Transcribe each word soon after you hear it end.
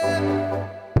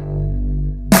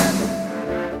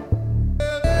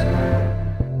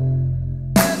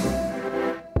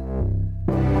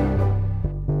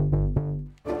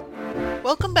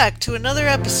Welcome back to another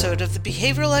episode of the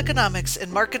Behavioral Economics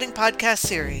in Marketing podcast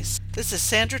series. This is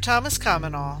Sandra Thomas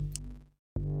Comenall.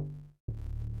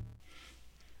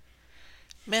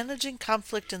 Managing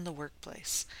conflict in the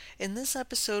workplace. In this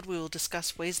episode, we will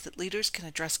discuss ways that leaders can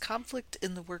address conflict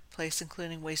in the workplace,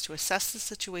 including ways to assess the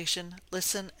situation,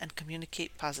 listen, and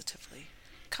communicate positively.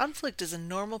 Conflict is a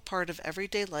normal part of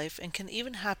everyday life and can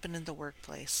even happen in the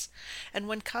workplace. And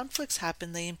when conflicts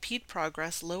happen, they impede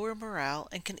progress, lower morale,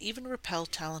 and can even repel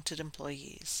talented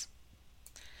employees.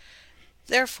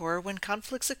 Therefore, when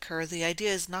conflicts occur, the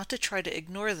idea is not to try to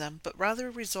ignore them, but rather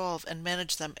resolve and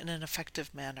manage them in an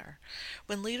effective manner.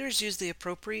 When leaders use the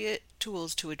appropriate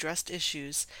tools to address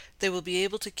issues, they will be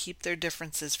able to keep their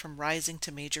differences from rising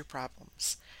to major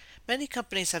problems. Many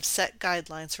companies have set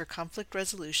guidelines for conflict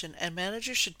resolution, and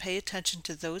managers should pay attention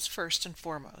to those first and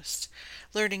foremost.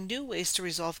 Learning new ways to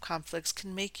resolve conflicts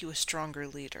can make you a stronger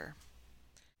leader.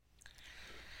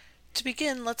 To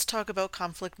begin, let's talk about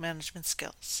conflict management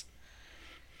skills.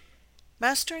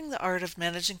 Mastering the art of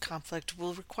managing conflict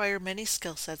will require many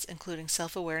skill sets, including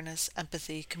self-awareness,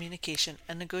 empathy, communication,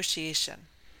 and negotiation.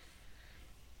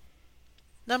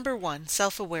 Number 1,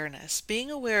 self-awareness.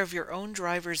 Being aware of your own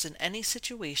drivers in any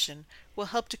situation will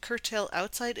help to curtail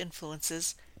outside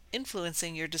influences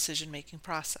influencing your decision-making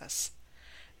process.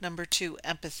 Number 2,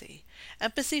 empathy.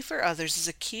 Empathy for others is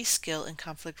a key skill in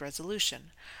conflict resolution.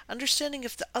 Understanding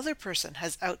if the other person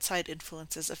has outside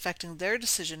influences affecting their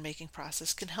decision-making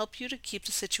process can help you to keep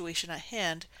the situation at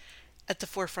hand at the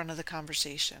forefront of the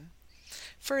conversation.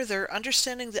 Further,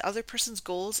 understanding the other person's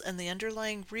goals and the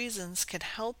underlying reasons can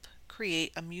help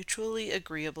create a mutually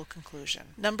agreeable conclusion.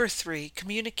 Number 3,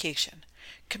 communication.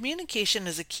 Communication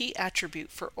is a key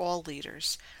attribute for all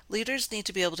leaders. Leaders need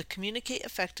to be able to communicate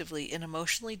effectively in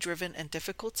emotionally driven and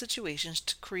difficult situations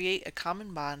to create a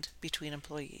common bond between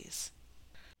employees.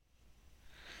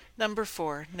 Number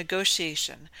 4,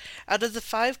 negotiation. Out of the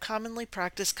 5 commonly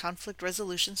practiced conflict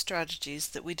resolution strategies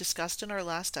that we discussed in our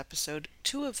last episode,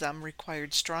 2 of them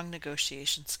required strong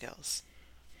negotiation skills.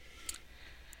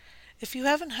 If you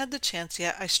haven't had the chance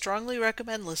yet, I strongly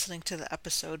recommend listening to the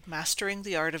episode Mastering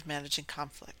the Art of Managing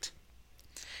Conflict.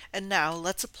 And now,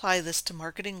 let's apply this to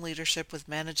marketing leadership with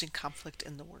managing conflict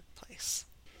in the workplace.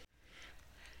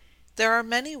 There are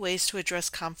many ways to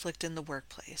address conflict in the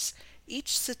workplace.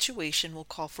 Each situation will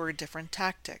call for a different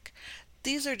tactic.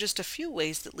 These are just a few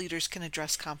ways that leaders can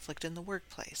address conflict in the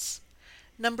workplace.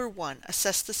 Number 1,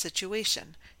 assess the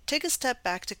situation. Take a step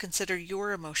back to consider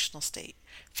your emotional state,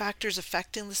 factors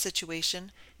affecting the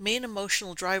situation, main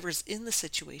emotional drivers in the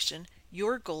situation,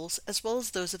 your goals, as well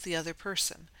as those of the other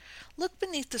person. Look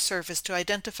beneath the surface to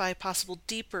identify possible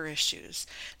deeper issues.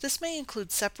 This may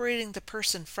include separating the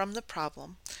person from the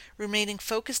problem, remaining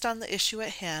focused on the issue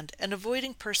at hand, and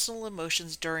avoiding personal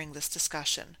emotions during this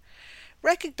discussion.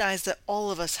 Recognize that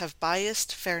all of us have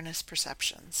biased fairness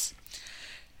perceptions.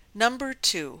 Number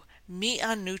 2, meet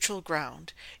on neutral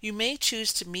ground. You may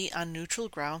choose to meet on neutral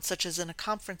ground, such as in a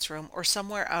conference room or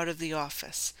somewhere out of the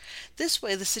office. This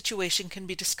way, the situation can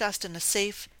be discussed in a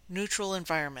safe, neutral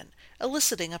environment,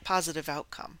 eliciting a positive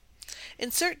outcome. In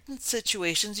certain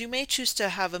situations, you may choose to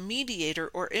have a mediator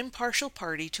or impartial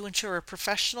party to ensure a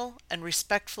professional and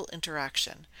respectful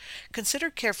interaction. Consider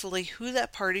carefully who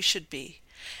that party should be.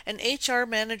 An HR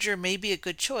manager may be a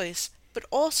good choice, but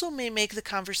also may make the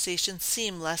conversation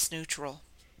seem less neutral.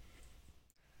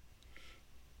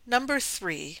 Number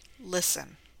 3,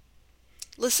 listen.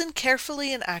 Listen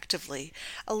carefully and actively.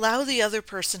 Allow the other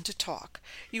person to talk.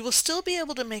 You will still be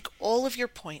able to make all of your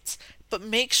points, but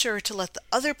make sure to let the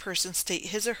other person state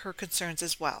his or her concerns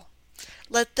as well.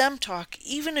 Let them talk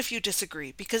even if you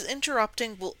disagree, because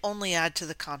interrupting will only add to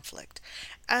the conflict.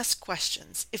 Ask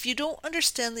questions. If you don't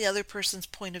understand the other person's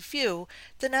point of view,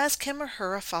 then ask him or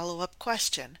her a follow-up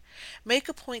question. Make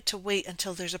a point to wait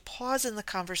until there's a pause in the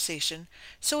conversation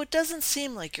so it doesn't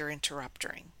seem like you're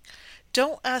interrupting.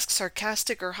 Don't ask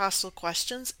sarcastic or hostile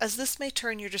questions, as this may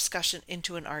turn your discussion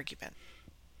into an argument.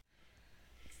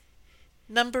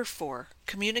 Number 4,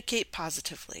 communicate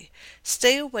positively.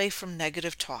 Stay away from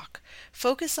negative talk.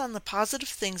 Focus on the positive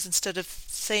things instead of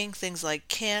saying things like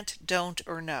can't, don't,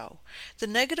 or no. The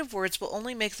negative words will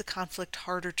only make the conflict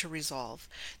harder to resolve.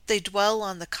 They dwell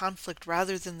on the conflict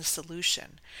rather than the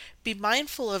solution. Be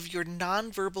mindful of your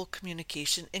nonverbal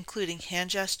communication, including hand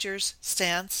gestures,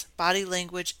 stance, body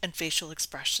language, and facial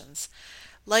expressions.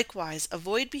 Likewise,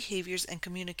 avoid behaviors and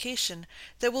communication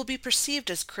that will be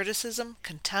perceived as criticism,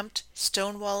 contempt,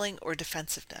 stonewalling, or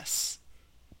defensiveness.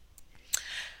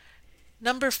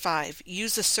 Number 5,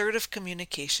 use assertive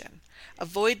communication.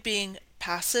 Avoid being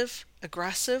passive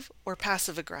aggressive, or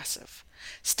passive aggressive.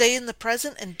 Stay in the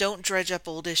present and don't dredge up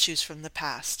old issues from the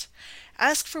past.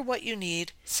 Ask for what you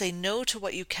need, say no to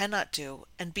what you cannot do,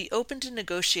 and be open to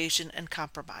negotiation and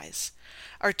compromise.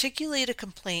 Articulate a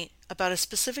complaint about a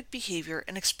specific behavior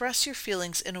and express your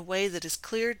feelings in a way that is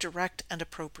clear, direct, and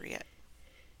appropriate.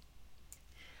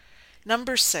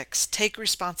 Number 6, take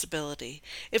responsibility.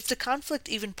 If the conflict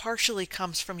even partially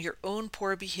comes from your own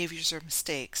poor behaviors or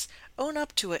mistakes, own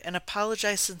up to it and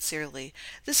apologize sincerely.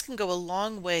 This can go a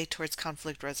long way towards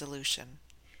conflict resolution.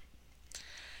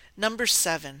 Number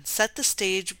 7, set the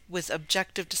stage with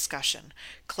objective discussion.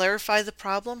 Clarify the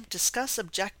problem, discuss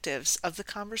objectives of the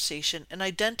conversation, and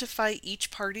identify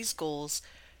each party's goals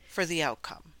for the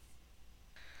outcome.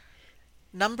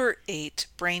 Number 8,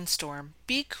 brainstorm.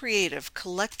 Be creative.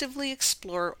 Collectively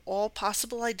explore all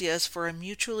possible ideas for a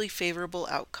mutually favorable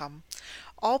outcome.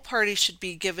 All parties should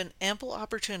be given ample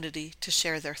opportunity to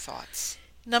share their thoughts.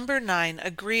 Number 9,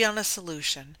 agree on a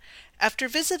solution. After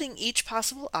visiting each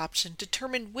possible option,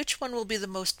 determine which one will be the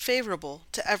most favorable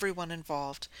to everyone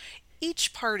involved.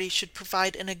 Each party should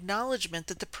provide an acknowledgement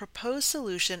that the proposed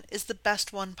solution is the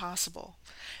best one possible.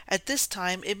 At this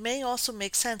time, it may also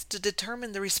make sense to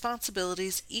determine the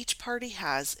responsibilities each party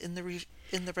has in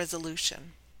the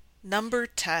resolution. Number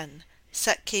 10.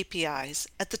 Set KPIs.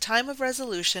 At the time of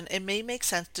resolution, it may make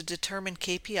sense to determine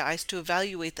KPIs to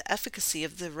evaluate the efficacy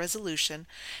of the resolution,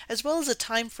 as well as a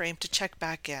time frame to check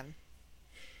back in.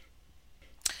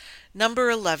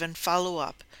 Number 11. Follow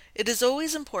up. It is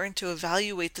always important to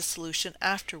evaluate the solution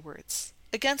afterwards.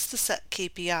 Against the set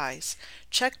KPIs,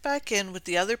 check back in with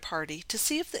the other party to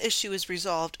see if the issue is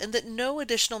resolved and that no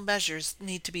additional measures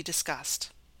need to be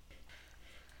discussed.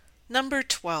 Number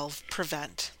 12.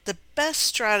 Prevent. The best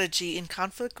strategy in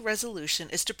conflict resolution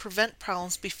is to prevent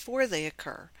problems before they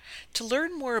occur. To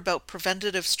learn more about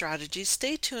preventative strategies,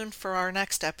 stay tuned for our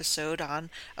next episode on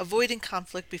avoiding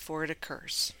conflict before it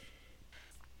occurs.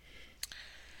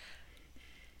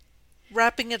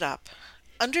 Wrapping it up,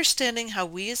 understanding how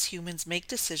we as humans make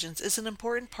decisions is an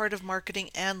important part of marketing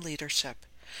and leadership.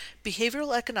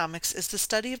 Behavioral economics is the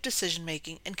study of decision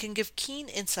making and can give keen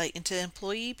insight into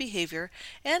employee behavior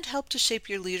and help to shape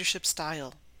your leadership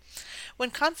style.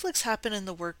 When conflicts happen in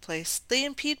the workplace, they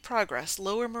impede progress,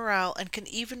 lower morale, and can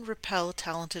even repel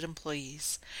talented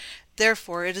employees.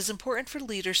 Therefore, it is important for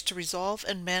leaders to resolve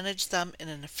and manage them in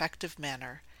an effective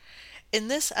manner. In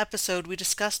this episode, we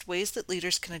discussed ways that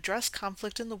leaders can address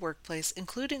conflict in the workplace,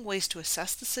 including ways to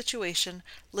assess the situation,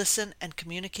 listen, and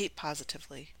communicate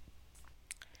positively.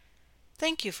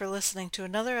 Thank you for listening to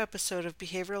another episode of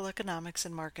Behavioral Economics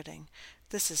and Marketing.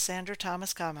 This is Sandra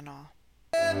Thomas Kamenal.